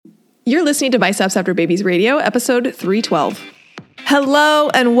You're listening to Biceps After Babies Radio, episode 312. Hello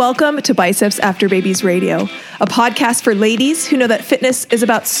and welcome to Biceps After Babies Radio, a podcast for ladies who know that fitness is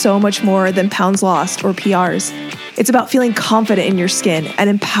about so much more than pounds lost or PRs. It's about feeling confident in your skin and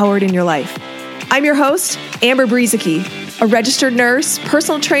empowered in your life. I'm your host, Emre a registered nurse,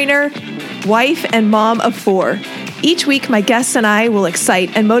 personal trainer, wife, and mom of 4. Each week, my guests and I will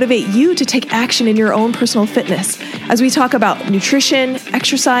excite and motivate you to take action in your own personal fitness as we talk about nutrition,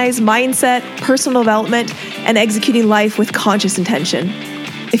 exercise, mindset, personal development, and executing life with conscious intention.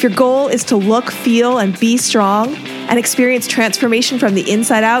 If your goal is to look, feel, and be strong and experience transformation from the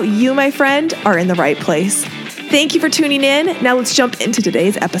inside out, you, my friend, are in the right place. Thank you for tuning in. Now let's jump into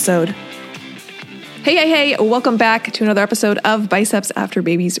today's episode. Hey, welcome back to another episode of Biceps After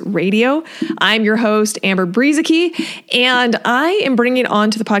Babies Radio. I'm your host, Emre, and I am bringing on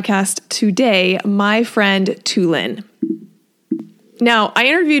to the podcast today my friend Tulin. Now, I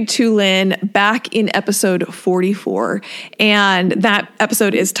interviewed Tulin back in episode 44, and that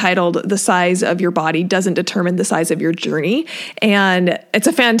episode is titled "The Size of Your Body Doesn't Determine the Size of Your Journey," and it's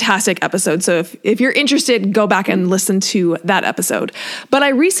a fantastic episode. So if you're interested, go back and listen to that episode. But I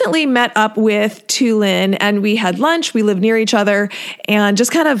recently met up with Tulin, and we had lunch. We live near each other, and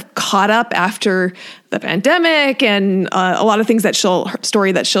just kind of caught up after the pandemic and a lot of things that she'll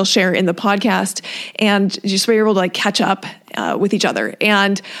share in the podcast, and just be able to catch up with each other.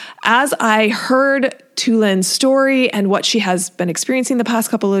 And as I heard Tulin's story and what she has been experiencing the past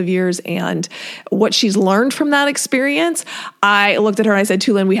couple of years and what she's learned from that experience, I looked at her and I said,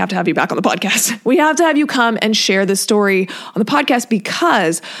 Tulin, we have to have you back on the podcast. We have to have you come and share this story on the podcast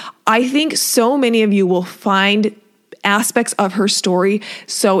because I think so many of you will find aspects of her story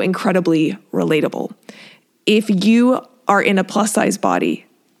so incredibly relatable. If you are in a plus size body,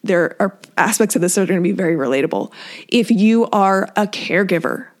 there are aspects of this that are going to be very relatable. If you are a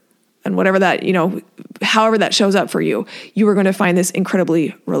caregiver and whatever that, however that shows up for you, you are going to find this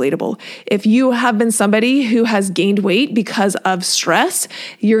incredibly relatable. If you have been somebody who has gained weight because of stress,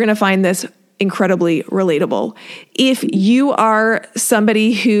 you're going to find this incredibly relatable. If you are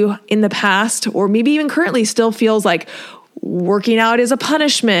somebody who in the past, or maybe even currently, still feels like working out is a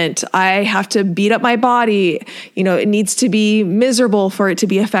punishment, I have to beat up my body, it needs to be miserable for it to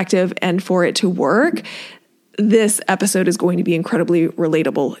be effective and for it to work, this episode is going to be incredibly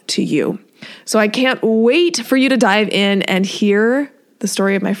relatable to you. So I can't wait for you to dive in and hear the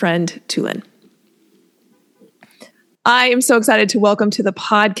story of my friend Tulin. I am so excited to welcome to the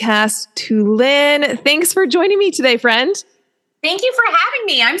podcast Tulin. Thanks for joining me today, friend. Thank you for having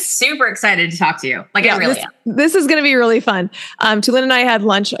me. I'm super excited to talk to you. I really am. This is going to be really fun. Tulin and I had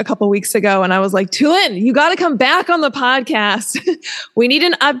lunch a couple weeks ago, and I was like, Tulin, you got to come back on the podcast. We need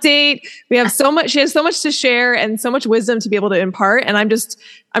an update. She has so much to share and so much wisdom to be able to impart. And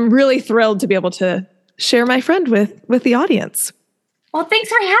I'm really thrilled to be able to share my friend with the audience. Well, thanks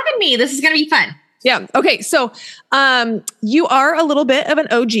for having me. This is going to be fun. Yeah. Okay. So, you are a little bit of an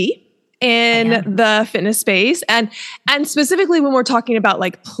OG in the fitness space, and specifically when we're talking about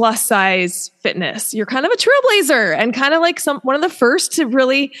plus size fitness, you're kind of a trailblazer and kind of one of the first to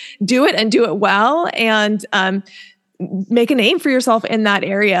really do it and do it well and make a name for yourself in that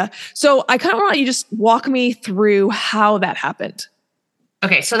area. So I kind of want you to just walk me through how that happened.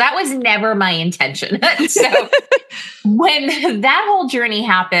 Okay, so that was never my intention. So when that whole journey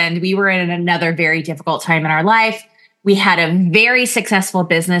happened, we were in another very difficult time in our life. We had a very successful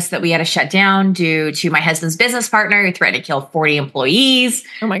business that we had to shut down due to my husband's business partner who threatened to kill 40 employees.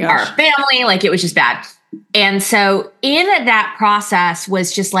 Oh my gosh. Our family, it was just bad. And so in that process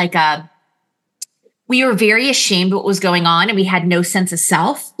was just we were very ashamed of what was going on, and we had no sense of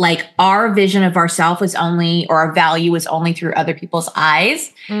self. Our vision of ourself was only, or our value was only through other people's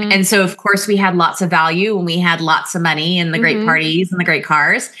eyes. Mm. And so of course we had lots of value and we had lots of money and the great parties and the great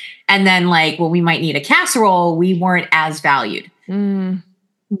cars. And then when we might need a casserole, we weren't as valued. Mm.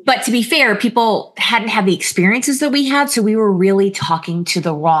 But to be fair, people hadn't had the experiences that we had. So we were really talking to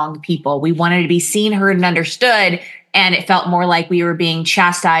the wrong people. We wanted to be seen, heard, and understood. And it felt more like we were being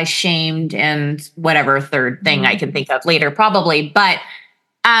chastised, shamed, and whatever third thing I can think of later, probably. But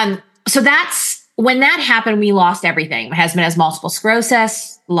so that's when that happened, we lost everything. My husband has multiple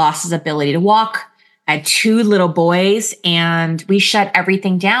sclerosis, lost his ability to walk. I had 2 little boys, and we shut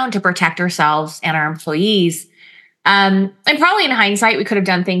everything down to protect ourselves and our employees. And probably in hindsight, we could have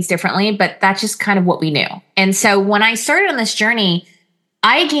done things differently, but that's just kind of what we knew. And so when I started on this journey,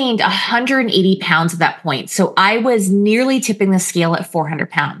 I gained 180 pounds at that point. So I was nearly tipping the scale at 400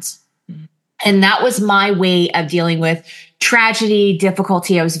 pounds. Mm-hmm. And that was my way of dealing with tragedy,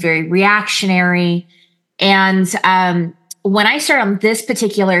 difficulty. I was very reactionary. And when I started on this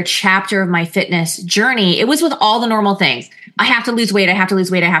particular chapter of my fitness journey, it was with all the normal things. I have to lose weight. I have to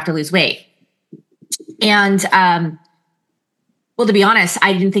lose weight. I have to lose weight. And, well, to be honest,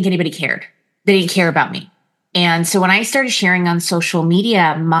 I didn't think anybody cared. They didn't care about me. And so when I started sharing on social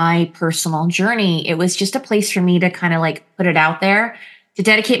media, my personal journey, it was just a place for me to kind of like put it out there, to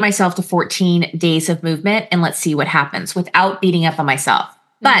dedicate myself to 14 days of movement and let's see what happens without beating up on myself.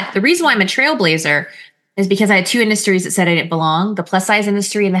 But the reason why I'm a trailblazer is because I had two industries that said I didn't belong, the plus size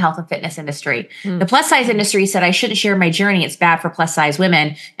industry and the health and fitness industry. The plus size industry said I shouldn't share my journey. It's bad for plus size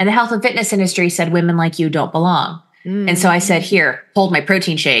women. And the health and fitness industry said women like you don't belong. And so I said, here, hold my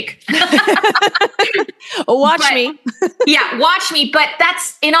protein shake. Watch me. Yeah, watch me. But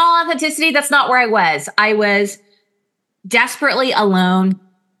that's, in all authenticity, that's not where I was. I was desperately alone,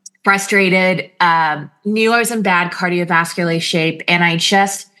 frustrated, knew I was in bad cardiovascular shape. And I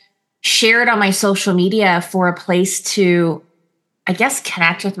just shared on my social media for a place to, I guess,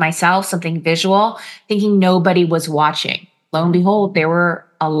 connect with myself, something visual, thinking nobody was watching. Lo and behold, there were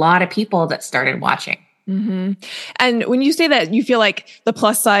a lot of people that started watching. Mm-hmm. And when you say that you feel like the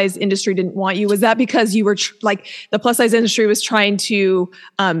plus size industry didn't want you, was that because you were like the plus size industry was trying to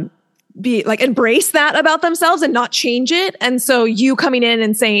be like embrace that about themselves and not change it? And so you coming in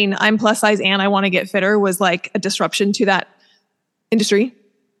and saying, I'm plus size and I want to get fitter was like a disruption to that industry?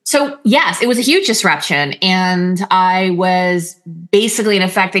 So yes, it was a huge disruption. And I was basically, in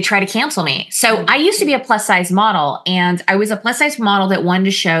effect, they tried to cancel me. So I used to be a plus size model, and I was a plus size model that wanted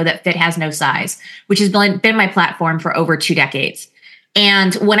to show that fit has no size, which has been my platform for over 2 decades.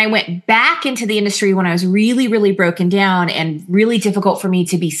 And when I went back into the industry, when I was really, really broken down and really difficult for me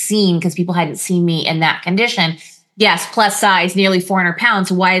to be seen because people hadn't seen me in that condition. Yes, plus size, nearly 400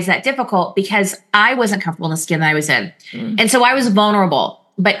 pounds. Why is that difficult? Because I wasn't comfortable in the skin that I was in. And so I was vulnerable.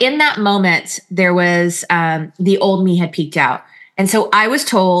 But in that moment, there was the old me had peaked out. And so I was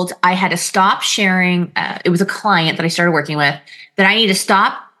told I had to stop sharing. It was a client that I started working with, that I need to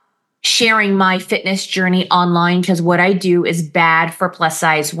stop sharing my fitness journey online because what I do is bad for plus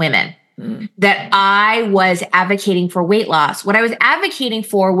size women. That I was advocating for weight loss. What I was advocating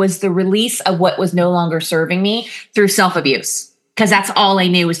for was the release of what was no longer serving me through self-abuse, because that's all I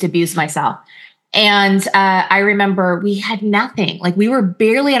knew was to abuse myself. And I remember we had nothing. Like, we were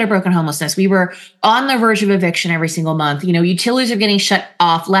barely at a broken homelessness. We were on the verge of eviction every single month. You know, utilities are getting shut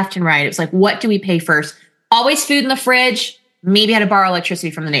off left and right. It was like, what do we pay first? Always food in the fridge. Maybe had to borrow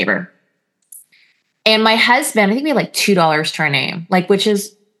electricity from the neighbor. And my husband, I think we had like $2 to our name, like, which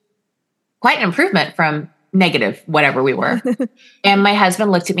is quite an improvement from negative, whatever we were. And my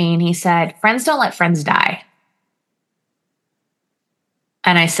husband looked at me and he said, friends don't let friends die.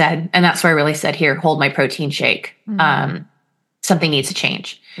 And I said, and that's where I really said, here, hold my protein shake. Something needs to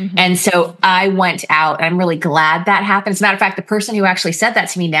change. And so I went out, and I'm really glad that happened. As a matter of fact, the person who actually said that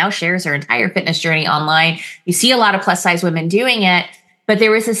to me now shares her entire fitness journey online. You see a lot of plus size women doing it, but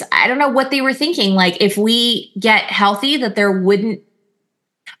there was this, I don't know what they were thinking. Like, if we get healthy, that there wouldn't,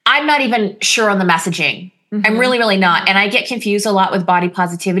 I'm not even sure on the messaging. I'm really, really not. And I get confused a lot with body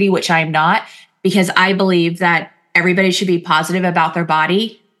positivity, which I'm not, because I believe that everybody should be positive about their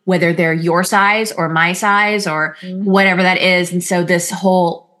body, whether they're your size or my size or whatever that is. And so this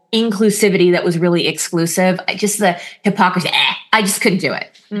whole inclusivity that was really exclusive, just the hypocrisy, I just couldn't do it.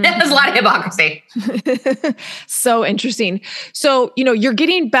 There's a lot of hypocrisy. So interesting. So, you know, you're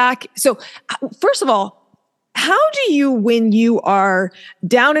getting back. So first of all, how do you, when you are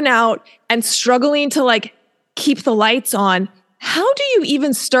down and out and struggling to like keep the lights on, how do you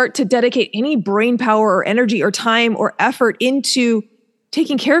even start to dedicate any brain power or energy or time or effort into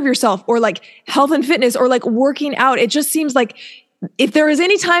taking care of yourself or like health and fitness or like working out? It just seems like if there is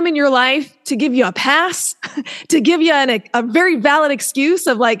any time in your life to give you a pass, to give you a very valid excuse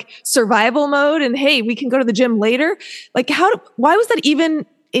of like survival mode and, hey, we can go to the gym later. Like why was that even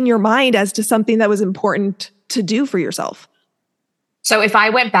in your mind as to something that was important to do for yourself? So if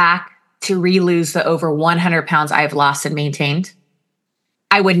I went back to re-lose the over 100 pounds I've lost and maintained,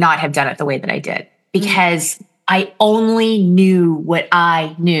 I would not have done it the way that I did, because I only knew what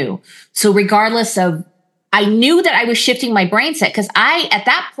I knew. So regardless of, I knew that I was shifting my brain set, because at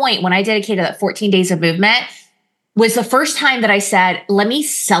that point, when I dedicated that 14 days of movement, was the first time that I said, let me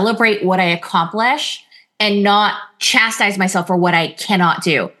celebrate what I accomplish and not chastise myself for what I cannot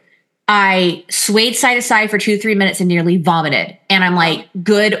do. I swayed side to side for 2-3 minutes and nearly vomited. And I'm like,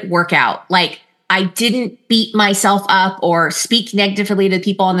 good workout. Like, I didn't beat myself up or speak negatively to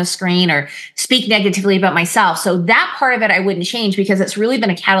people on the screen or speak negatively about myself. So that part of it I wouldn't change because it's really been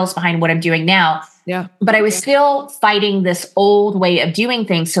a catalyst behind what I'm doing now. Yeah. But I was still fighting this old way of doing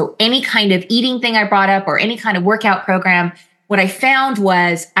things. So any kind of eating thing I brought up or any kind of workout program, what I found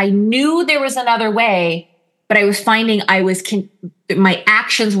was I knew there was another way, but I was finding my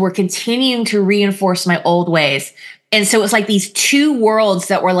actions were continuing to reinforce my old ways. And so it was like these two worlds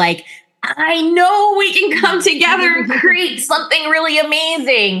that were like, I know we can come together and create something really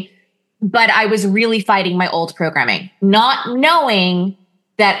amazing. But I was really fighting my old programming, not knowing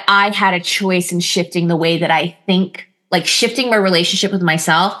that I had a choice in shifting the way that I think, like shifting my relationship with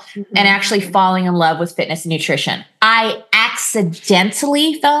myself and actually falling in love with fitness and nutrition. I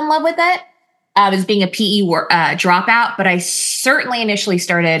accidentally fell in love with it as being a PE dropout, but I certainly initially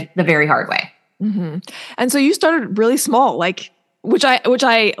started the very hard way. Mm-hmm. And so you started really small, like, which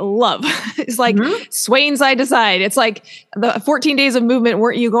I love. It's like swaying side to side. It's like the 14 days of movement.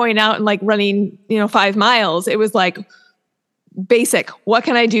 Weren't you going out and like running, 5 miles? It was like basic. What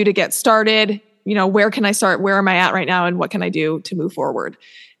can I do to get started? Where can I start? Where am I at right now? And what can I do to move forward?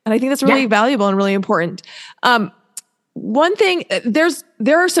 And I think that's really valuable and really important. One thing,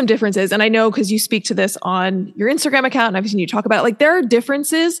 there are some differences, and I know because you speak to this on your Instagram account and I've seen you talk about it, like there are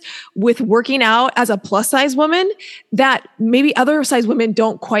differences with working out as a plus size woman that maybe other size women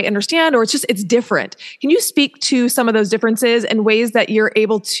don't quite understand, or it's different. Can you speak to some of those differences and ways that you're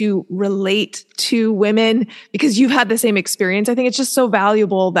able to relate to women because you've had the same experience? I think it's just so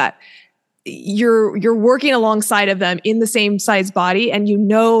valuable that you're working alongside of them in the same size body, and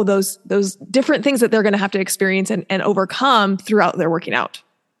those different things that they're going to have to experience and overcome throughout their working out.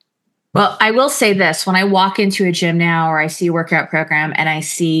 Well, I will say this, when I walk into a gym now or I see a workout program and I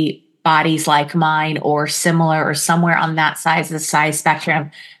see bodies like mine or similar or somewhere on that size spectrum,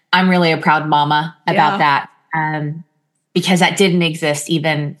 I'm really a proud mama about that. Because that didn't exist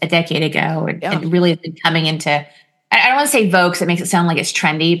even a decade ago. It really has been coming into, I don't want to say vogue because it makes it sound like it's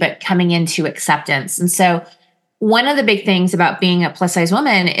trendy, but coming into acceptance. And so one of the big things about being a plus size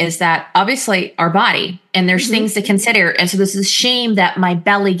woman is that obviously our body, and there's things to consider. And so there's this shame that my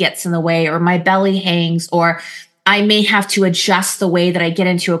belly gets in the way or my belly hangs, or I may have to adjust the way that I get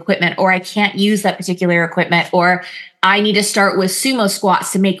into equipment, or I can't use that particular equipment, or I need to start with sumo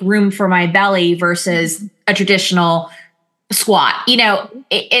squats to make room for my belly versus a traditional squat,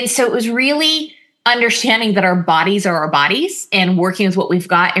 and so it was really understanding that our bodies are our bodies and working with what we've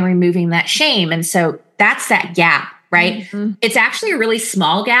got and removing that shame. And so that's that gap, right? It's actually a really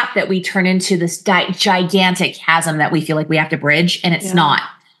small gap that we turn into this gigantic chasm that we feel like we have to bridge, and it's not.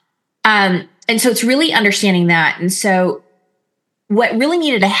 And so it's really understanding that. And so what really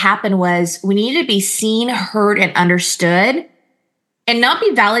needed to happen was we needed to be seen, heard, and understood, and not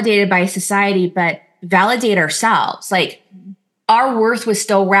be validated by society, but validate ourselves. Like, our worth was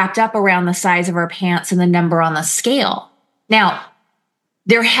still wrapped up around the size of our pants and the number on the scale. Now,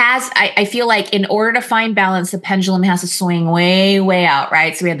 I feel like in order to find balance, the pendulum has to swing way, way out,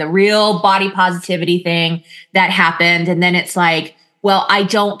 right? So we had the real body positivity thing that happened. And then it's like, well, I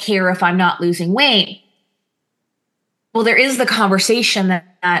don't care if I'm not losing weight. Well, there is the conversation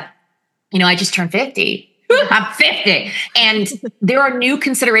that I just turned 50. I'm 50. And there are new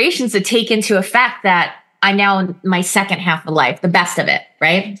considerations that take into effect that I'm now in my second half of life, the best of it,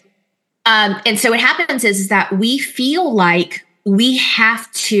 right? And so what happens is that we feel like we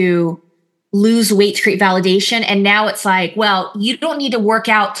have to lose weight to create validation. And now it's like, well, you don't need to work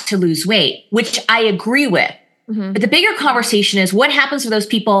out to lose weight, which I agree with. But the bigger conversation is what happens for those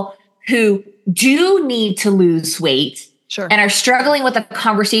people who do need to lose weight and are struggling with the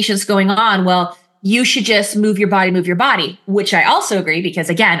conversations going on. Well, you should just move your body, which I also agree, because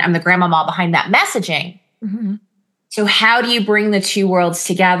again, I'm the grandmama behind that messaging. So how do you bring the two worlds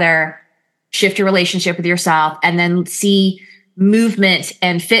together, shift your relationship with yourself, and then see movement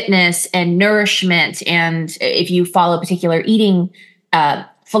and fitness and nourishment? And if you follow particular eating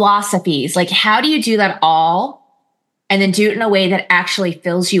philosophies, like how do you do that all and then do it in a way that actually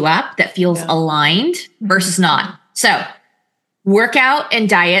fills you up, that feels aligned versus not? So workout and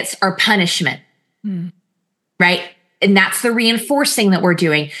diets are punishment, right? And that's the reinforcing that we're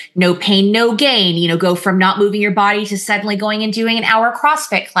doing. No pain, no gain, go from not moving your body to suddenly going and doing an hour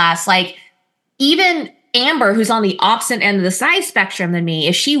CrossFit class. Like even Amber, who's on the opposite end of the size spectrum than me,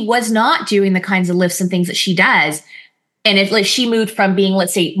 if she was not doing the kinds of lifts and things that she does, and if like she moved from being,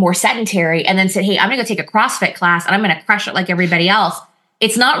 let's say, more sedentary and then said, hey, I'm going to go take a CrossFit class and I'm going to crush it like everybody else,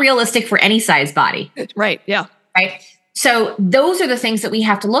 it's not realistic for any size body. Right. Yeah. Right. So those are the things that we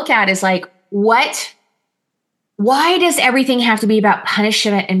have to look at is like, what why does everything have to be about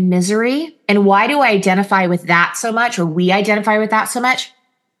punishment and misery? And why do I identify with that so much, or we identify with that so much?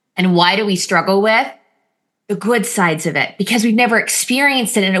 And why do we struggle with the good sides of it? Because we've never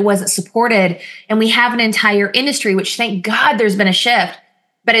experienced it and it wasn't supported. And we have an entire industry, which thank God there's been a shift,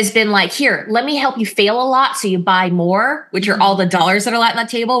 but has been like, here, let me help you fail a lot so you buy more, which are all the dollars that are left on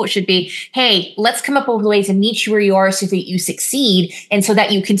the table, which should be, hey, let's come up with ways to meet you where you are so that you succeed and so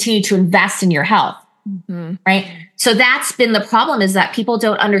that you continue to invest in your health. Mm-hmm. Right. So that's been the problem, is that people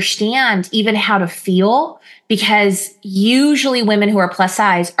don't understand even how to feel, because usually women who are plus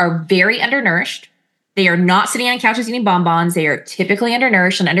size are very undernourished. They are not sitting on couches eating bonbons. They are typically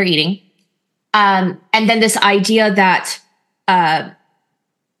undernourished and undereating. And then this idea that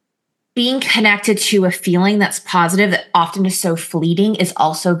being connected to a feeling that's positive that often is so fleeting is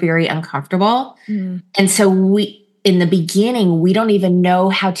also very uncomfortable. Mm. And so in the beginning, we don't even know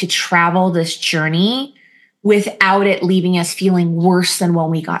how to travel this journey without it leaving us feeling worse than when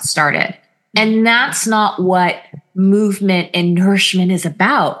we got started. And that's not what movement and nourishment is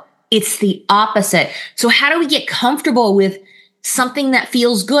about. It's the opposite. So how do we get comfortable with something that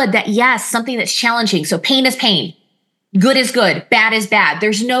feels good, that yes, something that's challenging? So pain is pain. Good is good. Bad is bad.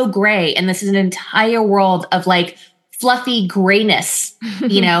 There's no gray. And this is an entire world of like fluffy grayness,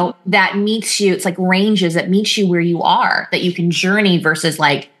 that meets you. It's like ranges that meets you where you are, that you can journey versus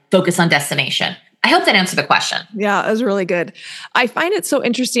like focus on destination. I hope that answered the question. Yeah, that was really good. I find it so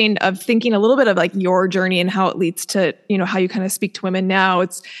interesting of thinking a little bit of like your journey and how it leads to, how you kind of speak to women now.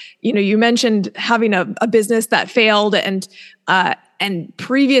 It's, you mentioned having a business that failed, and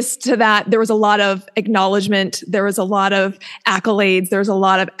previous to that, there was a lot of acknowledgement. There was a lot of accolades. There was a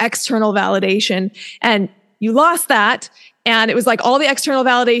lot of external validation, and you lost that. And it was like all the external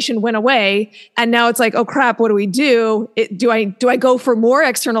validation went away. And now it's like, oh crap, what do we do? Do I go for more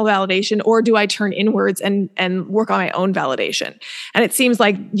external validation, or do I turn inwards and work on my own validation? And it seems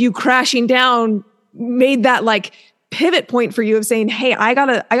like you crashing down made that like pivot point for you of saying, hey, I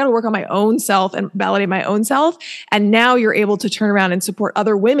gotta work on my own self and validate my own self. And now you're able to turn around and support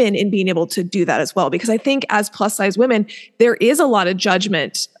other women in being able to do that as well. Because I think as plus size women, there is a lot of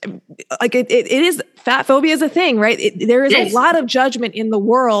judgment. Like it is, fat phobia is a thing, right? There is a lot of judgment in the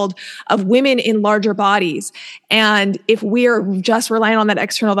world of women in larger bodies. And if we are just relying on that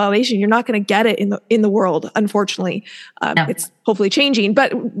external validation, you're not going to get it in the world, unfortunately. No. It's hopefully changing,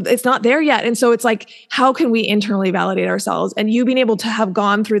 but it's not there yet. And so it's like, how can we internally validate ourselves? And you being able to have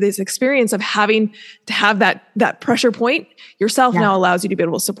gone through this experience of having to have that pressure point yourself now allows you to be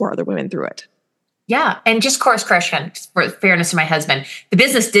able to support other women through it. Yeah. And just course correction, for fairness to my husband, the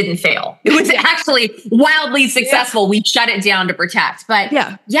business didn't fail. It was actually wildly successful. We shut it down to protect. But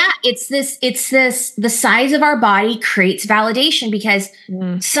it's the size of our body creates validation, because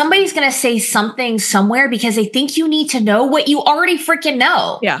somebody's going to say something somewhere because they think you need to know what you already freaking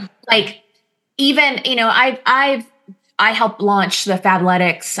know. Yeah. Like even, I helped launch the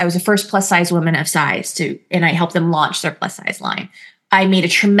Fabletics. I was the first plus size woman of size and I helped them launch their plus size line. I made a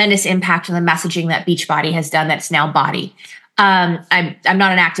tremendous impact on the messaging that Beachbody has done. That's now Body. I'm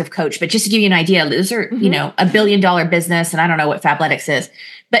not an active coach, but just to give you an idea, those are, $1 billion business, and I don't know what Fabletics is,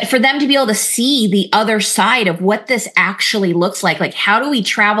 but for them to be able to see the other side of what this actually looks like how do we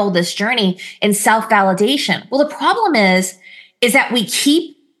travel this journey in self-validation? Well, the problem is that we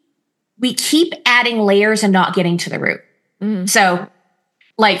keep adding layers and not getting to the root. Mm-hmm. So,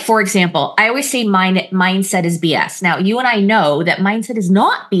 like, for example, I always say mindset is BS. Now, you and I know that mindset is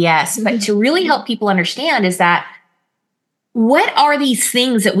not BS, but to really help people understand is that what are these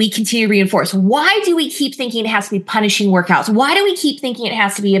things that we continue to reinforce? Why do we keep thinking it has to be punishing workouts? Why do we keep thinking it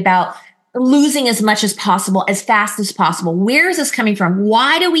has to be about losing as much as possible, as fast as possible? Where is this coming from?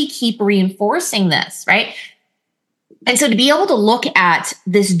 Why do we keep reinforcing this, right? And so to be able to look at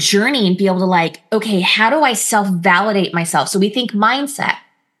this journey and be able to okay, how do I self-validate myself? So we think mindset.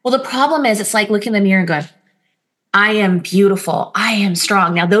 Well, the problem is it's like looking in the mirror and going, I am beautiful. I am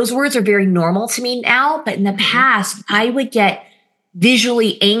strong. Now, those words are very normal to me now, but in the past, I would get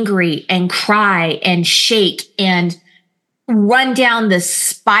visually angry and cry and shake and run down the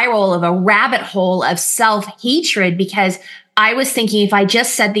spiral of a rabbit hole of self-hatred because I was thinking if I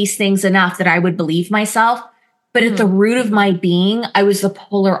just said these things enough that I would believe myself. But at the root of my being, I was the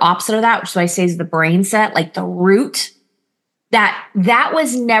polar opposite of that, which is what I say is the brain set, like the root. That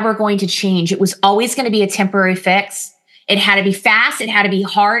was never going to change. It was always going to be a temporary fix. It had to be fast. It had to be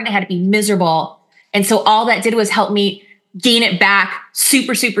hard. And it had to be miserable. And so all that did was help me gain it back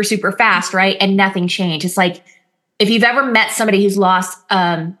super, super, super fast, right? And nothing changed. It's like if you've ever met somebody who's lost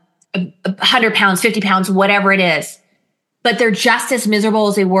 100 pounds, 50 pounds, whatever it is, but they're just as miserable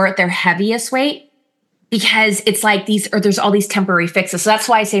as they were at their heaviest weight, because it's like there's all these temporary fixes. So that's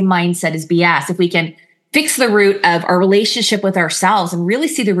why I say mindset is BS. If we can fix the root of our relationship with ourselves and really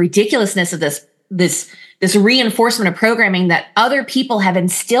see the ridiculousness of this reinforcement of programming that other people have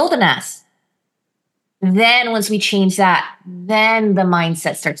instilled in us, then once we change that, then the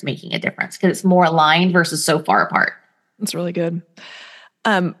mindset starts making a difference because it's more aligned versus so far apart. That's really good.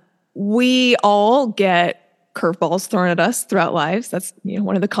 We all get curveballs thrown at us throughout lives. That's,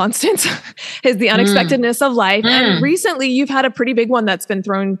 one of the constants is the unexpectedness of life. And recently you've had a pretty big one that's been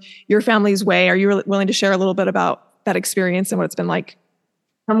thrown your family's way. Are you willing to share a little bit about that experience and what it's been like?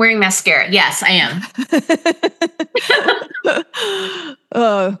 I'm wearing mascara. Yes, I am.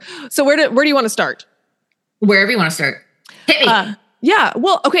 So where do you want to start? Wherever you want to start. Hit me. Yeah.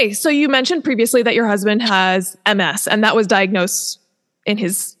 Well, okay. So you mentioned previously that your husband has MS and that was diagnosed in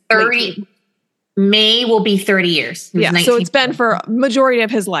his 30. May will be 30 years. Yeah. So it's been for a majority of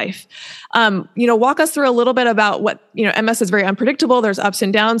his life. Walk us through a little bit about what, MS is very unpredictable. There's ups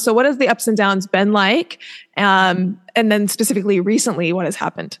and downs. So what has the ups and downs been like? And then specifically recently, what has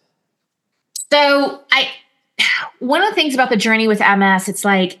happened? So one of the things about the journey with MS, it's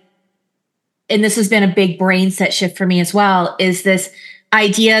like, and this has been a big brain set shift for me as well, is this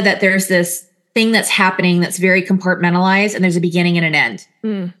idea that there's this thing that's happening that's very compartmentalized and there's a beginning and an end.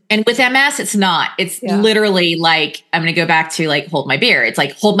 And with MS, it's not. It's literally like, I'm going to go back to like, hold my beer. It's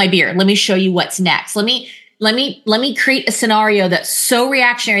like, hold my beer. Let me show you what's next. Let me create a scenario that's so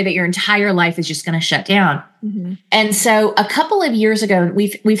reactionary that your entire life is just going to shut down. And so a couple of years ago,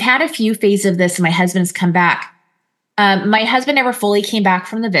 we've had a few phases of this and my husband's come back. My husband never fully came back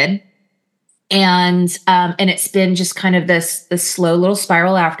from the vid. And it's been just kind of this slow little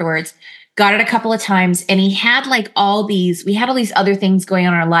spiral afterwards. Got it a couple of times, and we had all these other things going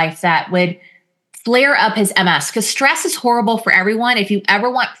on in our life that would flare up his MS, because stress is horrible for everyone. If you ever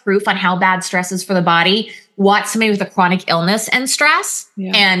want proof on how bad stress is for the body, watch somebody with a chronic illness and stress,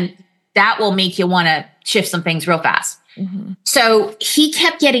 and that will make you want to shift some things real fast. So he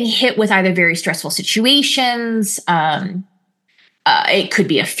kept getting hit with either very stressful situations. It could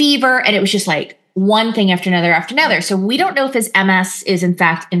be a fever, and it was just like one thing after another. So we don't know if his MS is in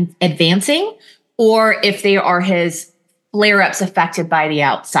fact advancing or if they are his flare-ups affected by the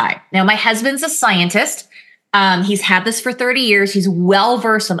outside. Now, my husband's a scientist. He's had this for 30 years. He's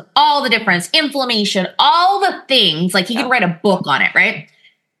well-versed on all the difference, inflammation, all the things. Like he can write a book on it, right?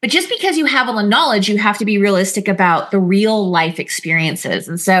 But just because you have all the knowledge, you have to be realistic about the real life experiences.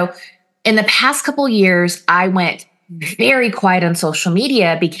 And so in the past couple of years, I went very quiet on social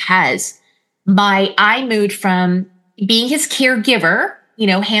media because I moved from being his caregiver,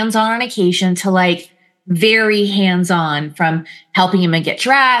 hands-on on occasion, to very hands-on, from helping him get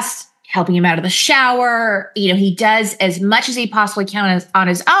dressed, helping him out of the shower. He does as much as he possibly can on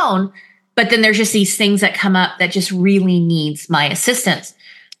his own, but then there's just these things that come up that just really needs my assistance.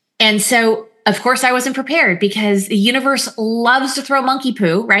 And so, of course, I wasn't prepared because the universe loves to throw monkey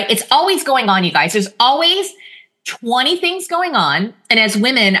poo, right? It's always going on, you guys. There's always 20 things going on. And as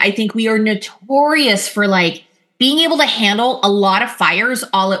women, I think we are notorious for being able to handle a lot of fires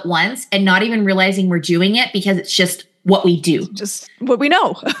all at once and not even realizing we're doing it because it's just what we do. Just what we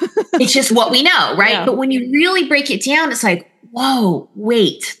know. It's just what we know, right? Yeah. But when you really break it down, it's like, whoa,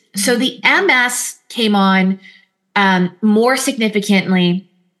 wait. So the MS came on more significantly,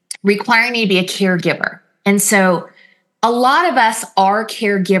 requiring me to be a caregiver. And so a lot of us are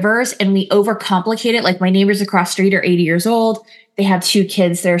caregivers and we overcomplicate it. Like my neighbors across the street are 80 years old. They have 2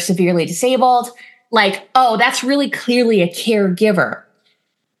 kids that are severely disabled. Oh, that's really clearly a caregiver.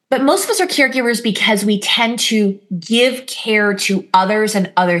 But most of us are caregivers because we tend to give care to others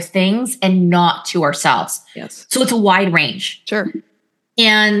and other things and not to ourselves. Yes. So it's a wide range. Sure.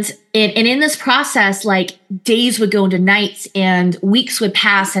 And in this process, days would go into nights and weeks would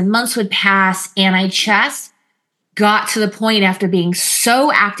pass and months would pass. And I just got to the point after being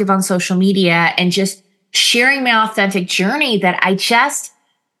so active on social media and just sharing my authentic journey that I just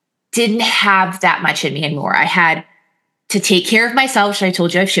didn't have that much in me anymore. I had to take care of myself. So I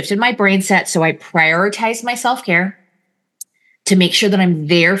told you I've shifted my brain set. So I prioritized my self-care to make sure that I'm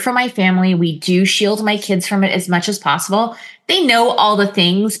there for my family. We do shield my kids from it as much as possible. They know all the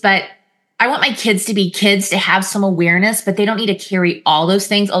things, but I want my kids to be kids, to have some awareness, but they don't need to carry all those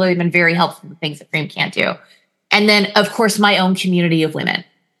things, although they've been very helpful in the things that Frame can't do. And then, of course, my own community of women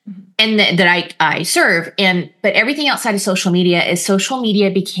and that I serve. But everything outside of social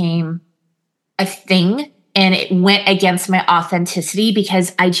media became a thing, and it went against my authenticity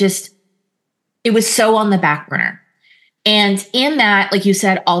because it was so on the back burner. And in that, like you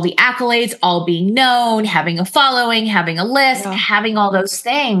said, all the accolades, all being known, having a following, having a list, having all those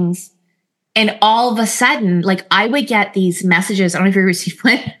things, And all of a sudden, like I would get these messages. I don't know if you received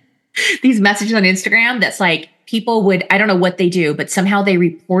one, these messages on Instagram that's like people would, I don't know what they do, but somehow they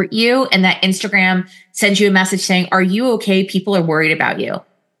report you and that Instagram sends you a message saying, are you okay? People are worried about you.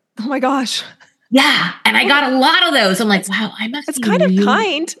 Oh my gosh. Yeah. And I got a lot of those. I'm like, wow, I must It's be kind really of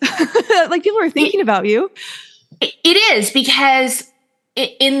kind. Like people are thinking about you. It is, because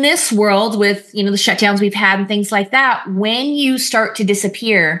in this world with, the shutdowns we've had and things like that, when you start to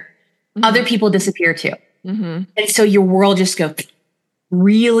disappear, other people disappear too. And so your world just goes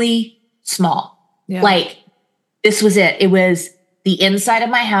really small. Yeah. Like this was it. It was the inside of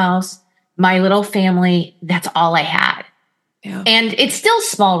my house, my little family. That's all I had. Yeah. And it's still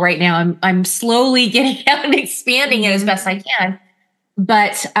small right now. I'm slowly getting out and expanding it as best I can.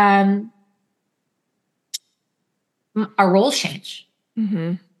 But our roles change.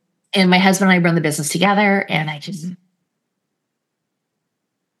 And my husband and I run the business together. And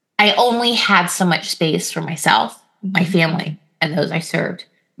I only had so much space for myself, my family, and those I served.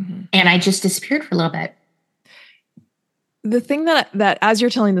 And I just disappeared for a little bit. The thing that as you're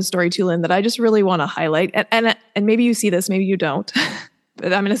telling the story, Tulin, that I just really want to highlight, and maybe you see this, maybe you don't,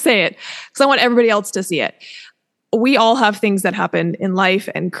 but I'm going to say it because I want everybody else to see it. We all have things that happen in life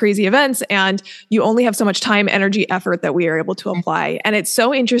and crazy events, and you only have so much time, energy, effort that we are able to apply. And it's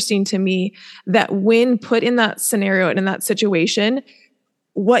so interesting to me that when put in that scenario and in that situation,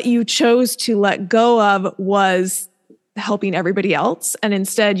 what you chose to let go of was helping everybody else. And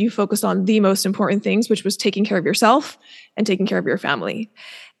instead you focused on the most important things, which was taking care of yourself and taking care of your family.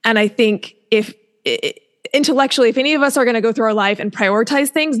 And I think intellectually, if any of us are going to go through our life and prioritize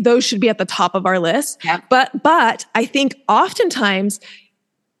things, those should be at the top of our list. Yep. But I think oftentimes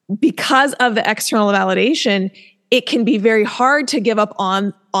because of the external validation, it can be very hard to give up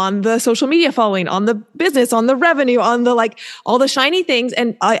on the social media following, on the business, on the revenue, on the all the shiny things.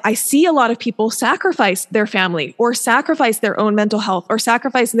 And I see a lot of people sacrifice their family or sacrifice their own mental health or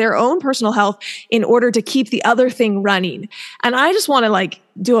sacrifice their own personal health in order to keep the other thing running. And I just want to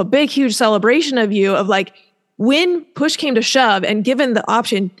do a big, huge celebration of you of when push came to shove and given the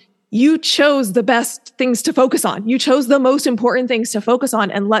option, you chose the best things to focus on. You chose the most important things to focus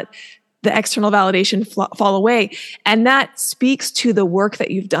on and let the external validation fall away. And that speaks to the work that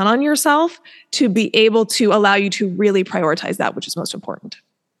you've done on yourself to be able to allow you to really prioritize that, which is most important.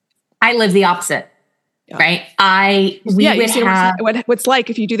 I live the opposite, right? You see what it's like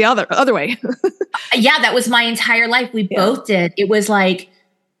if you do the other way. Yeah, that was my entire life. We both did. It was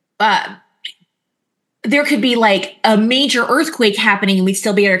there could be a major earthquake happening and we'd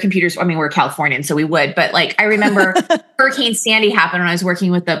still be at our computers. I mean, we're Californian, so we would, but I remember Hurricane Sandy happened when I was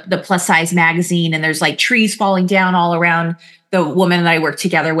working with the plus size magazine, and there's trees falling down all around the woman that I worked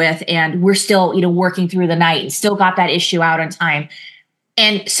together with. And we're still, working through the night and still got that issue out on time.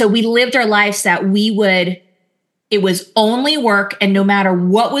 And so we lived our lives that it was only work, and no matter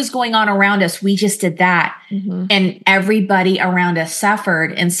what was going on around us, we just did that. And everybody around us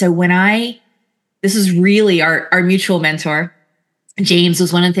suffered. And so this is really our mutual mentor, James,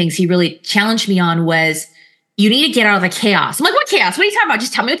 was one of the things he really challenged me on was, you need to get out of the chaos. I'm like, what chaos? What are you talking about?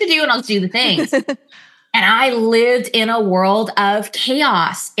 Just tell me what to do and I'll do the things. And I lived in a world of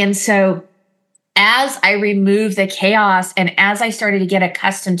chaos. And so as I removed the chaos and as I started to get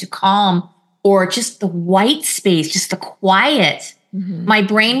accustomed to calm or just the white space, just the quiet, my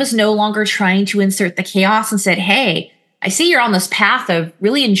brain was no longer trying to insert the chaos and said, hey, I see you're on this path of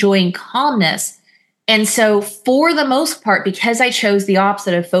really enjoying calmness. And so for the most part, because I chose the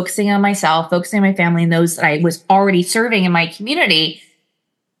opposite of focusing on myself, focusing on my family and those that I was already serving in my community,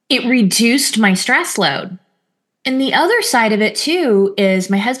 it reduced my stress load. And the other side of it too is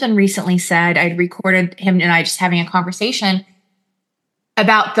my husband recently said, I'd recorded him and I just having a conversation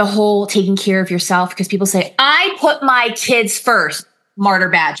about the whole taking care of yourself, because people say, I put my kids first. Martyr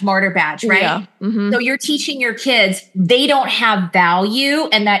badge, right? Yeah. So you're teaching your kids they don't have value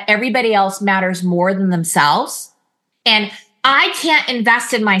and that everybody else matters more than themselves. And I can't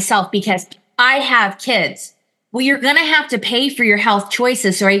invest in myself because I have kids. Well, you're going to have to pay for your health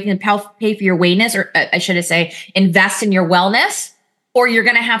choices. So you can pay for your wellness, or I should say, invest in your wellness, or you're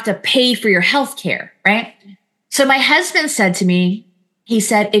going to have to pay for your health care, right? So my husband said to me, he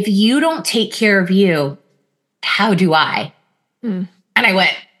said, if you don't take care of you, how do I? And I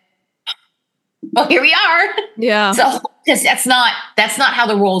went, well, here we are. Yeah. So, because that's not how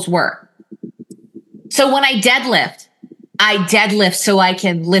the roles work. So when I deadlift so I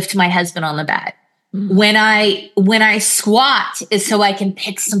can lift my husband on the bed. When I squat is so I can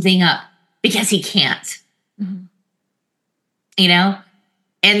pick something up because he can't,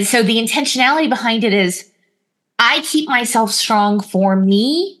 And so the intentionality behind it is I keep myself strong for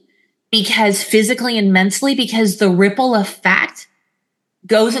me because physically and mentally, because the ripple effect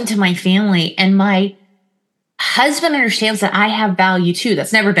goes into my family, and my husband understands that I have value too.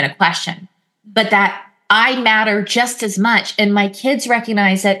 That's never been a question, but that I matter just as much. And my kids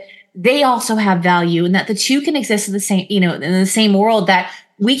recognize that they also have value, and that the two can exist in the same, in the same world, that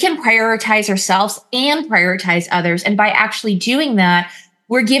we can prioritize ourselves and prioritize others. And by actually doing that,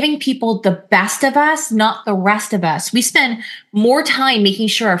 we're giving people the best of us, not the rest of us. We spend more time making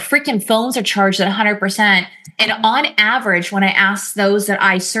sure our freaking phones are charged at 100%. And on average, when I ask those that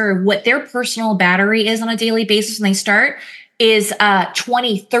I serve what their personal battery is on a daily basis when they start, is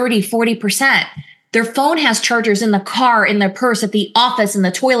 20, 30, 40%. Their phone has chargers in the car, in their purse, at the office, in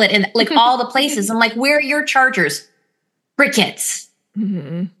the toilet, and like all the places. I'm like, where are your chargers? Crickets.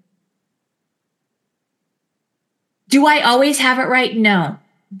 Mm-hmm. Do I always have it right? No.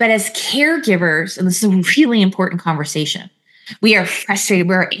 But as caregivers, and this is a really important conversation, we are frustrated,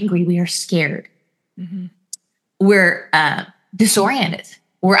 we're angry, we are scared. Mm-hmm. We're disoriented,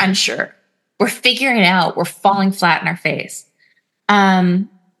 we're unsure, we're figuring it out, we're falling flat in our face. And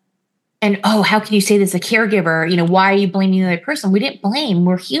how can you say this, a caregiver? Why are you blaming the other person? We didn't blame,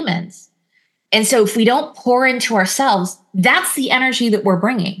 we're humans. And so if we don't pour into ourselves, that's the energy that we're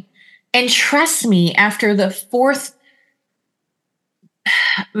bringing. And trust me, after the fourth,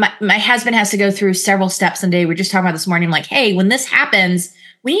 my husband has to go through several steps a day. We're just talking about this morning. I'm like, hey, when this happens,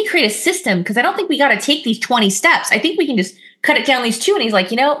 we need to create a system, because I don't think we got to take these 20 steps. I think we can just cut it down these 2. And he's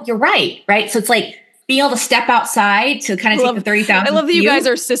like, you're right. Right. So it's like being able to step outside to kind of take the 30,000. I love that you guys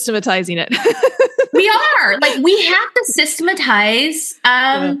are systematizing it. We are. Like, we have to systematize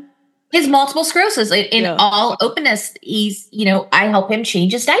his multiple sclerosis in all openness. He's, I help him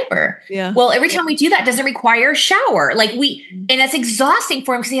change his diaper. Yeah. Well, every time we do that, doesn't require a shower. And that's exhausting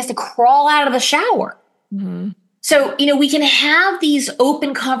for him because he has to crawl out of the shower. Mm-hmm. So, we can have these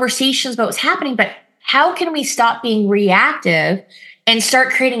open conversations about what's happening, but how can we stop being reactive and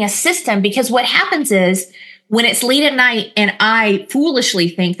start creating a system? Because what happens is, when it's late at night and I foolishly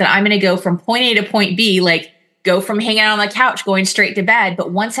think that I'm going to go from point A to point B, like go from hanging out on the couch, going straight to bed.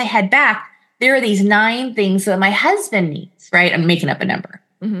 But once I head back, there are these 9 things that my husband needs, right? I'm making up a number.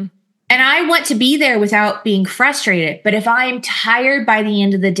 Mm-hmm. And I want to be there without being frustrated. But if I'm tired by the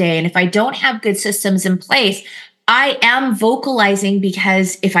end of the day, and if I don't have good systems in place, I am vocalizing,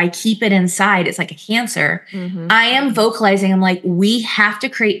 because if I keep it inside, it's like a cancer. Mm-hmm. I am vocalizing. I'm like, we have to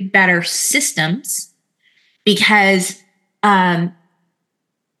create better systems, because I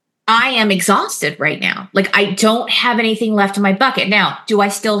am exhausted right now. Like, I don't have anything left in my bucket. Now, do I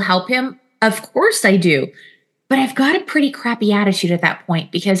still help him? Of course I do. But I've got a pretty crappy attitude at that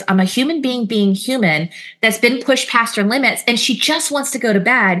point, because I'm a human being human that's been pushed past her limits, and she just wants to go to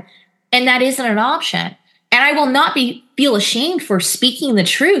bed, and that isn't an option. And I will not feel ashamed for speaking the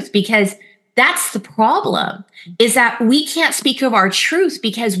truth, because that's the problem, is that we can't speak of our truth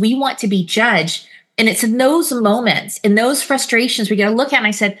because we want to be judged. And it's in those moments, in those frustrations, we got to look at, and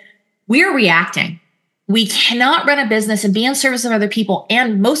I said, we're reacting. We cannot run a business and be in service of other people,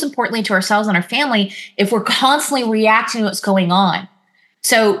 and most importantly to ourselves and our family, if we're constantly reacting to what's going on.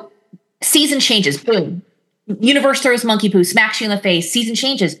 So season changes, boom. Universe throws monkey poo, smacks you in the face, season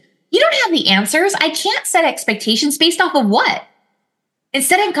changes. You don't have the answers. I can't set expectations based off of what?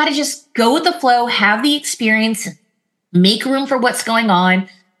 Instead, I've got to just go with the flow, have the experience, make room for what's going on,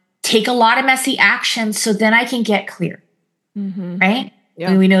 take a lot of messy action, so then I can get clear, right? Yeah.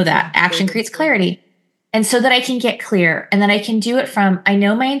 I mean, we know that action creates clarity. And so that I can get clear, and then I can do it from, I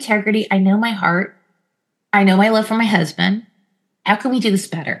know my integrity, I know my heart, I know my love for my husband. How can we do this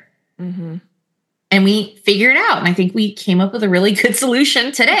better? Mm-hmm. And we figure it out. And I think we came up with a really good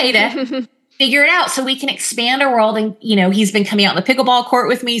solution today to figure it out, so we can expand our world. And, he's been coming out in the pickleball court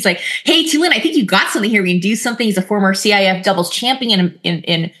with me. He's like, hey, Tulin, I think you got something here. We can do something. He's a former CIF doubles champion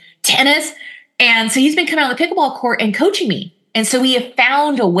in tennis. And so he's been coming out on the pickleball court and coaching me. And so we have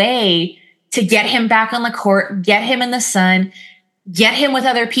found a way to get him back on the court, get him in the sun, get him with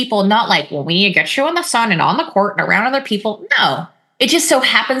other people. Not like, well, we need to get you in the sun and on the court and around other people. No, it just so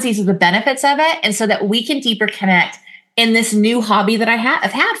happens these are the benefits of it. And so that we can deeper connect in this new hobby that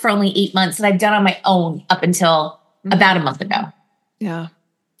I've had for only 8 months, that I've done on my own up until about a month ago. Yeah.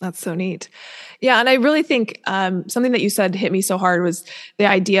 That's so neat. Yeah. And I really think something that you said hit me so hard was the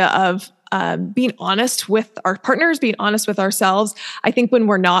idea of being honest with our partners, being honest with ourselves. I think when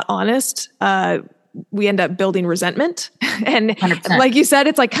we're not honest, we end up building resentment. And 100%. Like you said,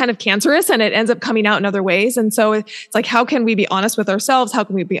 it's like kind of cancerous, and it ends up coming out in other ways. And so it's like, how can we be honest with ourselves? How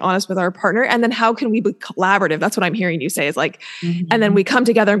can we be honest with our partner? And then how can we be collaborative? That's what I'm hearing you say, is like, and then we come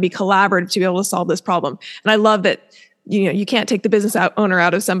together and be collaborative to be able to solve this problem. And I love that you can't take the business owner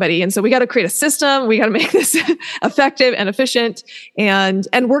out of somebody. And so we got to create a system. We got to make this effective and efficient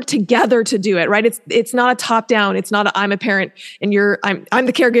and work together to do it, right? It's not a top down. It's not I'm a parent and I'm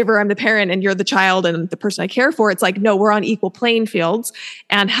the caregiver, I'm the parent and you're the child and the person I care for. It's like, no, we're on equal playing fields.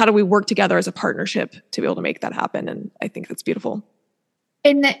 And how do we work together as a partnership to be able to make that happen? And I think that's beautiful.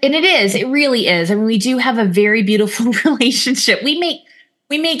 And it really is. I mean, we do have a very beautiful relationship. We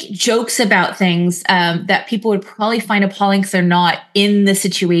make jokes about things that people would probably find appalling because they're not in the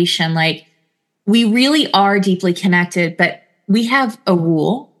situation. Like, we really are deeply connected, but we have a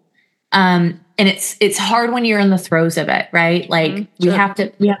rule. And it's hard when you're in the throes of it, right? Like sure. we have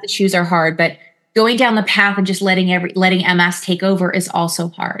to choose our hard, but going down the path and just letting MS take over is also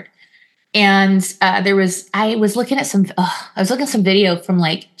hard. And I was looking at some video from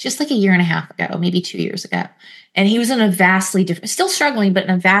just a year and a half ago, maybe 2 years ago. And he was in a vastly different, still struggling, but in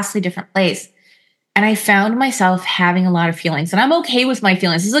a vastly different place. And I found myself having a lot of feelings, and I'm okay with my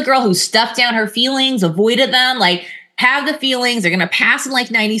feelings. This is a girl who stuffed down her feelings, avoided them, have the feelings. They're going to pass in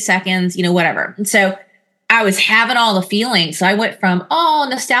 90 seconds, whatever. And so I was having all the feelings. So I went from,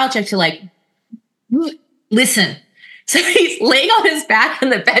 nostalgic to listen. So he's laying on his back in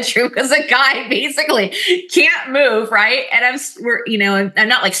the bedroom because the guy basically can't move, right? And I'm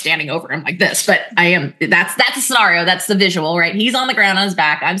not standing over him like this, but I am. That's the scenario. That's the visual, right? He's on the ground on his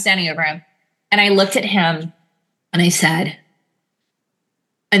back. I'm standing over him, and I looked at him, and I said,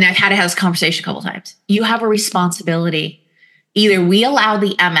 and I've had to have this conversation a couple times. You have a responsibility. Either we allow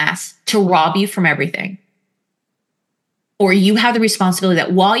the MS to rob you from everything, or you have the responsibility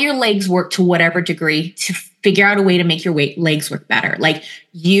that while your legs work to whatever degree to figure out a way to make your legs work better.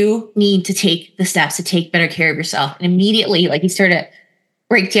 You need to take the steps to take better care of yourself. And immediately, he started to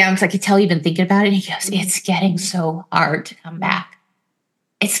break down because I could tell he'd been thinking about it. And he goes, it's getting so hard to come back.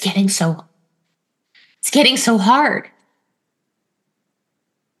 It's getting so hard.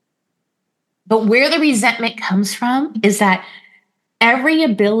 But where the resentment comes from is that every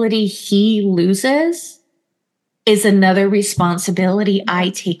ability he loses is another responsibility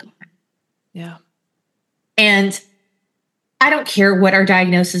I take on. Yeah. And I don't care what our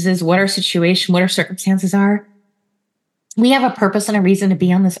diagnosis is, what our situation, what our circumstances are. We have a purpose and a reason to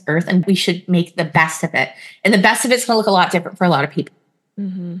be on this earth, and we should make the best of it. And the best of it's going to look a lot different for a lot of people.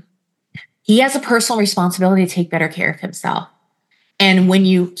 Mm-hmm. He has a personal responsibility to take better care of himself. And when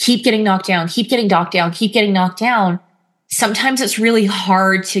you keep getting knocked down, sometimes it's really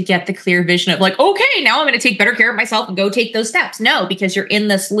hard to get the clear vision of okay, now I'm going to take better care of myself and go take those steps. No, because you're in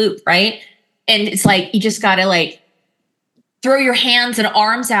this loop, right? And it's you just got to throw your hands and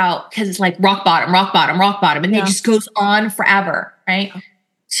arms out because it's rock bottom. And it just goes on forever, right? Yeah.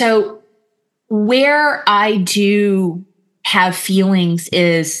 So where I do have feelings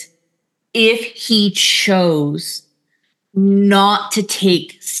is if he chose not to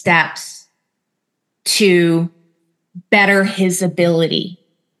take steps to better his ability,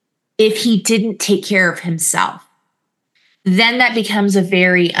 if he didn't take care of himself, then that becomes a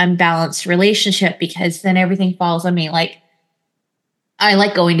very unbalanced relationship because then everything falls on me. I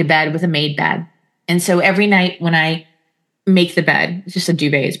like going to bed with a made bed. And so every night when I make the bed, it's just a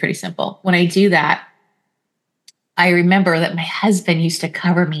duvet, it's pretty simple. When I do that, I remember that my husband used to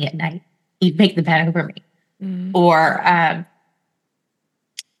cover me at night. He'd make the bed over me. Mm. Or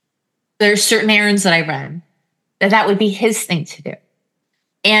there's certain errands that I run that would be his thing to do.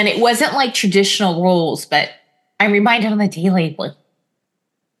 And it wasn't traditional roles, but I'm reminded on the daily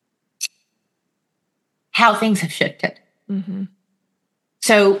how things have shifted. Mm-hmm.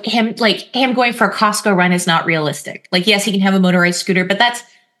 So him going for a Costco run is not realistic. Yes, he can have a motorized scooter, but that's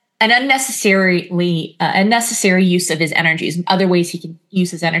an unnecessary use of his energy. There's other ways he can use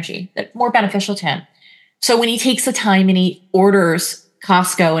his energy that are more beneficial to him. So when he takes the time and he orders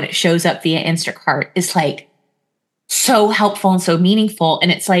Costco and it shows up via Instacart, it's so helpful and so meaningful.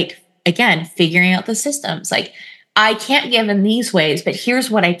 And it's again, figuring out the systems. I can't give in these ways, but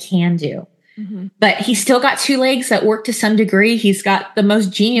here's what I can do. Mm-hmm. But he's still got two legs that work to some degree. He's got the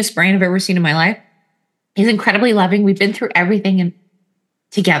most genius brain I've ever seen in my life. He's incredibly loving. We've been through everything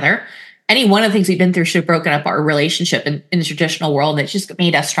together. Any one of the things we've been through should have broken up our relationship in the traditional world. It's just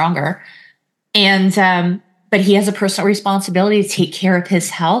made us stronger. And, but he has a personal responsibility to take care of his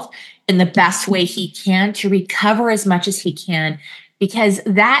health in the best way he can, to recover as much as he can, because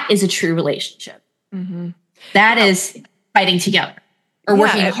that is a true relationship. Mm-hmm. That is fighting together or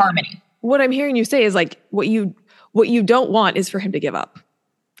working in harmony. What I'm hearing you say is what you don't want is for him to give up.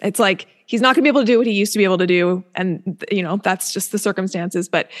 It's he's not going to be able to do what he used to be able to do. And, that's just the circumstances,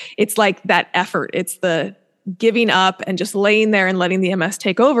 but it's that effort. It's the giving up and just laying there and letting the MS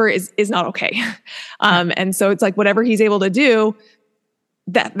take over is not okay. And so it's like whatever he's able to do,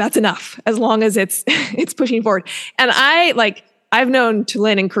 that's enough as long as it's pushing forward. And I've known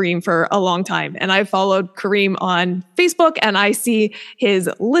Tulin and Kareem for a long time, and I've followed Kareem on Facebook, and I see his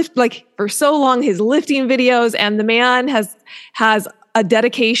for so long, his lifting videos, and the man has a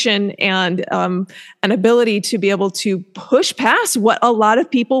dedication and an ability to be able to push past what a lot of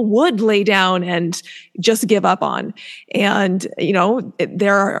people would lay down and just give up on. And,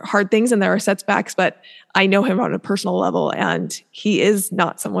 there are hard things and there are setbacks, but I know him on a personal level, and he is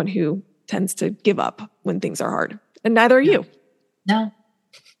not someone who tends to give up when things are hard. And neither are you. No.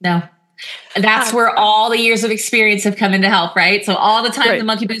 And that's where all the years of experience have come into help, right? So all the time the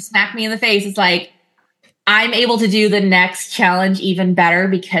monkey boots smack me in the face, it's like, I'm able to do the next challenge even better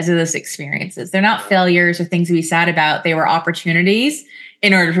because of those experiences. They're not failures or things to be sad about. They were opportunities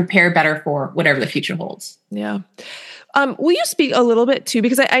in order to prepare better for whatever the future holds. Yeah. Will you speak a little bit too?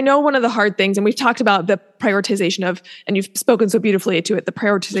 Because I know one of the hard things, and we've talked about the prioritization of, and you've spoken so beautifully to it, the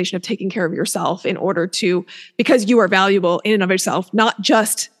prioritization of taking care of yourself in order to, because you are valuable in and of yourself, not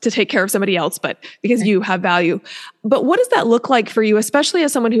just to take care of somebody else, but because you have value. But what does that look like for you, especially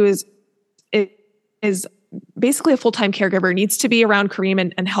as someone who is basically a full-time caregiver, needs to be around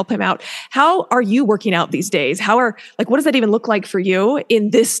Kareem and help him out? How are you working out these days? What does that even look like for you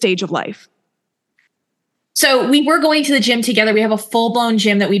in this stage of life? So we were going to the gym together. We have a full-blown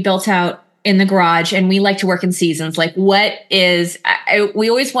gym that we built out in the garage, and we like to work in seasons. Like we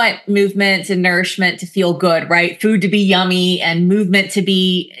always want movement and nourishment to feel good, right? Food to be yummy and movement to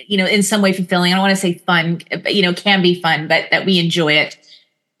be, in some way fulfilling. I don't want to say fun, but, can be fun, but that we enjoy it.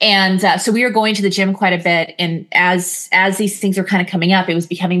 And so we were going to the gym quite a bit. And as these things are kind of coming up, it was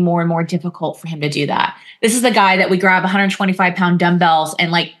becoming more and more difficult for him to do that. This is the guy that we grab 125-pound dumbbells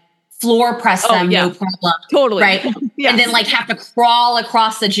and floor press them, no problem. Totally. Right. Yes. And then have to crawl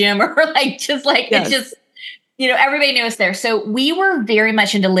across the gym or yes. It just, everybody knew us there. So we were very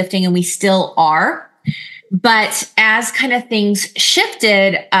much into lifting, and we still are. But as kind of things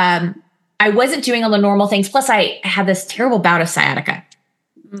shifted, I wasn't doing all the normal things. Plus I had this terrible bout of sciatica.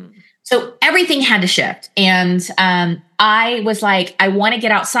 So everything had to shift. And I was like, I want to get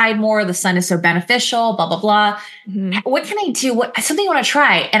outside more. The sun is so beneficial, blah, blah, blah. Mm-hmm. What can I do? Something I want to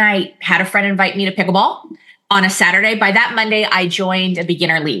try. And I had a friend invite me to pickleball on a Saturday. By that Monday, I joined a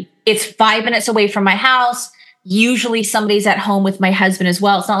beginner league. It's 5 minutes away from my house. Usually somebody's at home with my husband as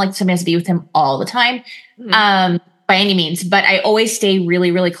well. It's not like somebody has to be with him all the time, by any means, but I always stay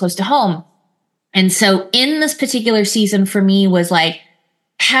really, really close to home. And so in this particular season for me was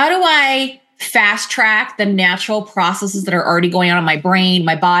how do I fast track the natural processes that are already going on in my brain,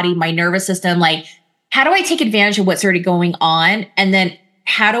 my body, my nervous system? How do I take advantage of what's already going on? And then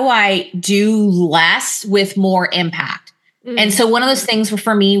how do I do less with more impact? Mm-hmm. And so one of those things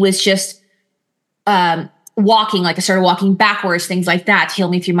for me was just walking. I started walking backwards, things like that to heal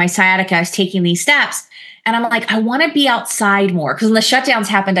me through my sciatica. I was taking these steps. And I'm like, I want to be outside more. Because when the shutdowns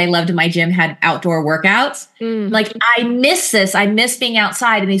happened, I loved my gym had outdoor workouts. I miss this. I miss being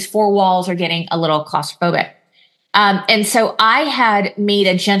outside, and these four walls are getting a little claustrophobic. And so I had made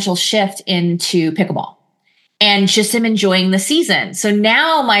a gentle shift into pickleball and just am enjoying the season. So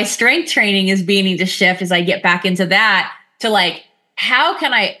now my strength training is beginning to shift as I get back into that to how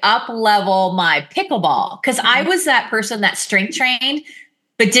can I up level my pickleball? Because I was that person that strength trained,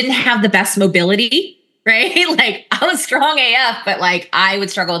 but didn't have the best mobility. Right? I was strong AF, but I would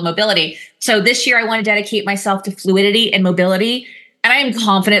struggle with mobility. So this year I want to dedicate myself to fluidity and mobility. And I am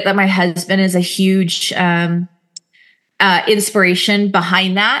confident that my husband is a huge inspiration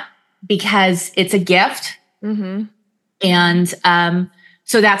behind that because it's a gift. Mm-hmm. And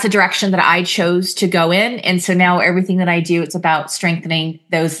so that's a direction that I chose to go in. And so now everything that I do, it's about strengthening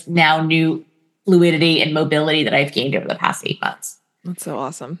those now new fluidity and mobility that I've gained over the past 8 months. That's so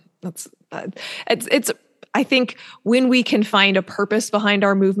awesome. It's I think when we can find a purpose behind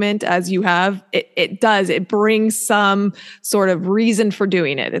our movement, as you have, it brings some sort of reason for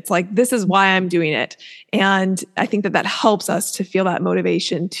doing it. It's this is why I'm doing it. And I think that helps us to feel that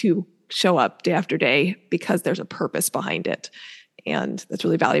motivation to show up day after day because there's a purpose behind it. And that's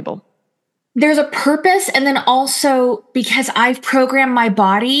really valuable. There's a purpose. And then also because I've programmed my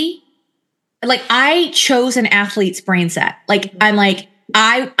body, I chose an athlete's brain set. I'm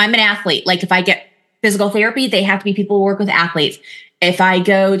an athlete. If I get physical therapy, they have to be people who work with athletes. If I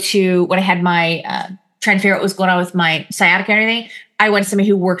go to when I had my trying to figure out what was going on with my sciatica and everything, I went to somebody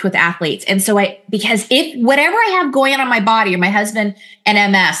who worked with athletes. And so because if whatever I have going on in my body or my husband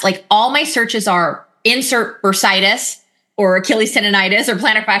and MS, all my searches are insert bursitis or Achilles tendonitis or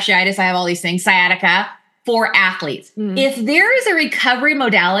plantar fasciitis. I have all these things, sciatica, for athletes. If there is a recovery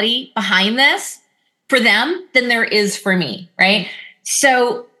modality behind this for them, then there is for me, right?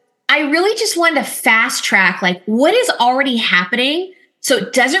 So I really just wanted to fast track like what is already happening so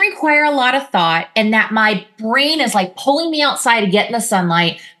it doesn't require a lot of thought, and that my brain is like pulling me outside to get in the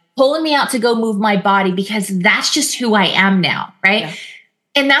sunlight, pulling me out to go move my body, because that's just who I am now, right? Yeah.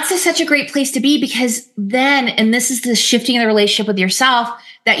 And that's such a great place to be, because then, and this is the shifting of the relationship with yourself,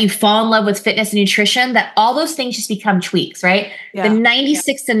 that you fall in love with fitness and nutrition, that all those things just become tweaks, right? Yeah. The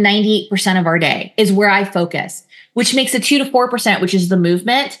 96 to 98% of our day is where I focus, which makes the 2 to 4%, which is the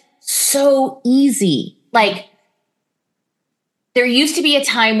movement, so easy. Like, there used to be a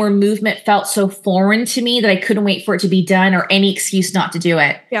time where movement felt so foreign to me that I couldn't wait for it to be done or any excuse not to do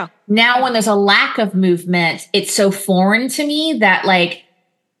it. Yeah. Now, when there's a lack of movement, it's so foreign to me that like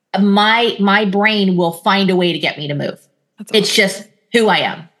my brain will find a way to get me to move. That's awesome. It's just who I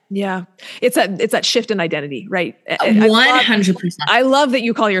am. Yeah. It's that shift in identity, right? 100%. I love that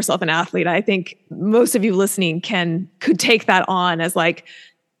you call yourself an athlete. I think most of you listening could take that on as like,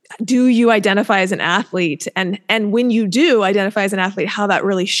 do you identify as an athlete? And when you do identify as an athlete, how that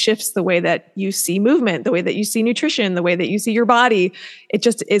really shifts the way that you see movement, the way that you see nutrition, the way that you see your body. It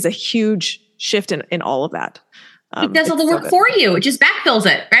just is a huge shift in all of that. It does all the work for you. It just backfills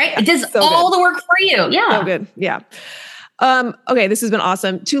it, right? It does all the work for you. Yeah. So good. Yeah. Okay. This has been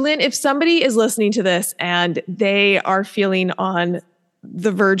awesome. Tulin, if somebody is listening to this and they are feeling on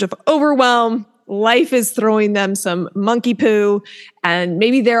the verge of overwhelm, life is throwing them some monkey poo, and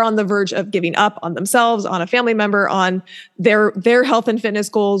maybe they're on the verge of giving up on themselves, on a family member, on their health and fitness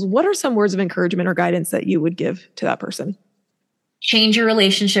goals, what are some words of encouragement or guidance that you would give to that person? Change your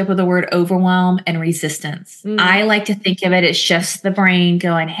relationship with the word overwhelm and resistance. I like to think of it as just the brain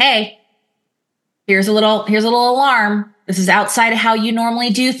going, hey, here's a little alarm. This is outside of how you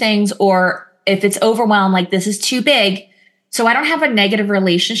normally do things. Or if it's overwhelmed, like this is too big. So I don't have a negative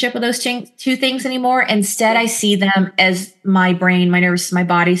relationship with those two things anymore. Instead, I see them as my brain, my nervous system, my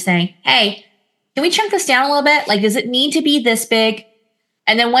body saying, hey, can we chunk this down a little bit? Like, does it need to be this big?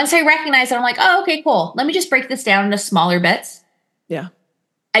 And then once I recognize it, I'm like, oh, okay, cool. Let me just break this down into smaller bits. Yeah.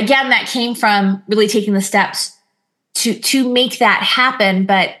 Again, that came from really taking the steps to make that happen.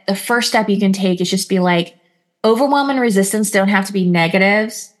 But the first step you can take is just be like, overwhelm and resistance don't have to be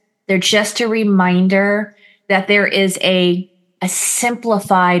negatives. They're just a reminder that there is a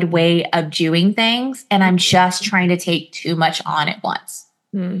simplified way of doing things, and I'm just trying to take too much on at once.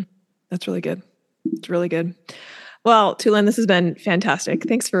 That's really good. It's really good. Well, Tulin, this has been fantastic.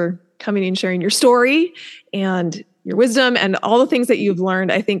 Thanks for coming and sharing your story and your wisdom and all the things that you've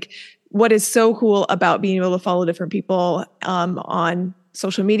learned. I think what is so cool about being able to follow different people on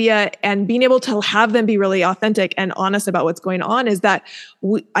social media and being able to have them be really authentic and honest about what's going on is that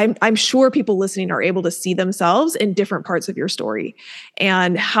I'm sure people listening are able to see themselves in different parts of your story.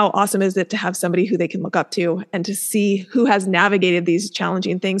 And how awesome is it to have somebody who they can look up to and to see who has navigated these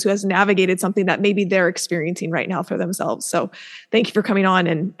challenging things, who has navigated something that maybe they're experiencing right now for themselves. So thank you for coming on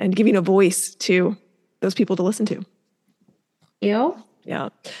and giving a voice to those people to listen to. You? Yeah.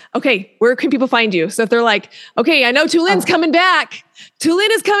 Okay. Where can people find you? So if they're like, okay, I know Tulin's coming back. Tulin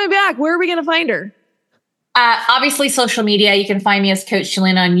is coming back. Where are we going to find her? Obviously social media. You can find me as Coach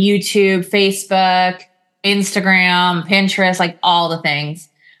Tulin on YouTube, Facebook, Instagram, Pinterest, like all the things.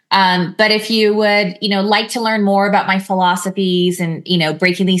 But if you would, like to learn more about my philosophies and,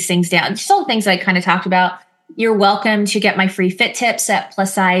 breaking these things down, just all the things that I kind of talked about, you're welcome to get my free fit tips at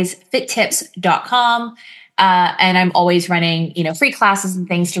plussizefittips.com. And I'm always running, free classes and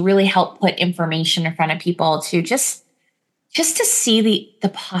things to really help put information in front of people to just to see the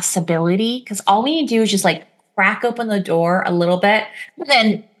possibility. Because all we need to do is just like crack open the door a little bit. And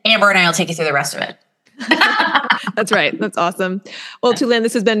then Amber and I will take you through the rest of it. That's right. That's awesome. Well, Tulin,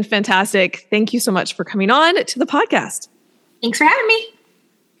 this has been fantastic. Thank you so much for coming on to the podcast. Thanks for having me.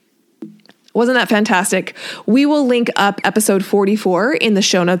 Wasn't that fantastic? We will link up episode 44 in the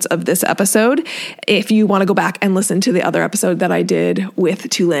show notes of this episode if you want to go back and listen to the other episode that I did with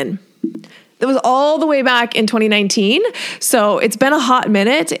Tulin. That was all the way back in 2019. So it's been a hot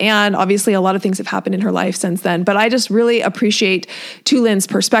minute, and obviously a lot of things have happened in her life since then. But I just really appreciate Tulin's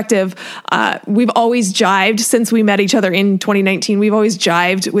perspective. We've always jived since we met each other in 2019. We've always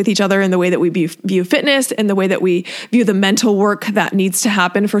jived with each other in the way that we view fitness and the way that we view the mental work that needs to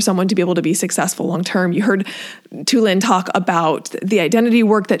happen for someone to be able to be successful long term. You heard Tulin talk about the identity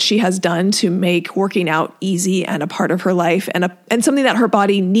work that she has done to make working out easy and a part of her life and something that her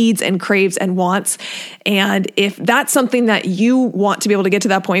body needs and craves and wants. And if that's something that you want to be able to get to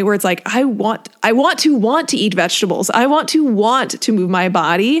that point where it's like, I want to eat vegetables. I want to move my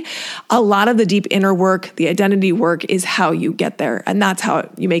body. A lot of the deep inner work, the identity work is how you get there. And that's how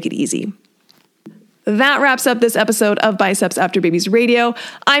you make it easy. That wraps up this episode of Biceps After Babies Radio.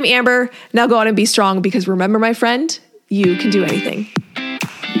 I'm Amber. Now go out and be strong because remember, my friend, you can do anything.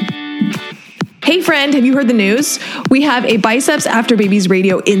 Hey friend, have you heard the news? We have a Biceps After Babies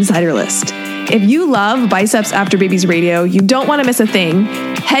Radio insider list. If you love Biceps After Babies Radio, you don't want to miss a thing,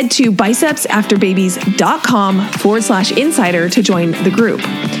 head to bicepsafterbabies.com/insider to join the group.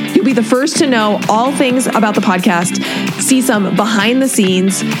 You'll be the first to know all things about the podcast, see some behind the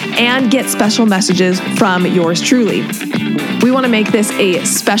scenes, and get special messages from yours truly. We want to make this a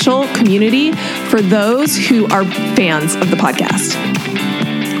special community for those who are fans of the podcast.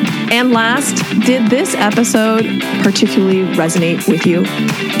 And last, did this episode particularly resonate with you?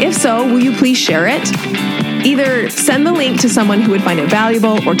 If so, will you please share it? Either send the link to someone who would find it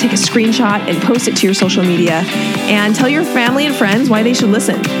valuable or take a screenshot and post it to your social media and tell your family and friends why they should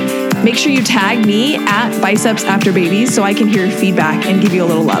listen. Make sure you tag me at Biceps After Babies so I can hear your feedback and give you a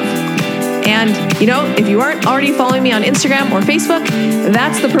little love. And, if you aren't already following me on Instagram or Facebook,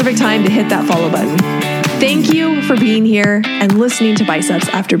 that's the perfect time to hit that follow button. Thank you for being here and listening to Biceps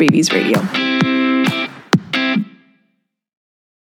After Babies Radio.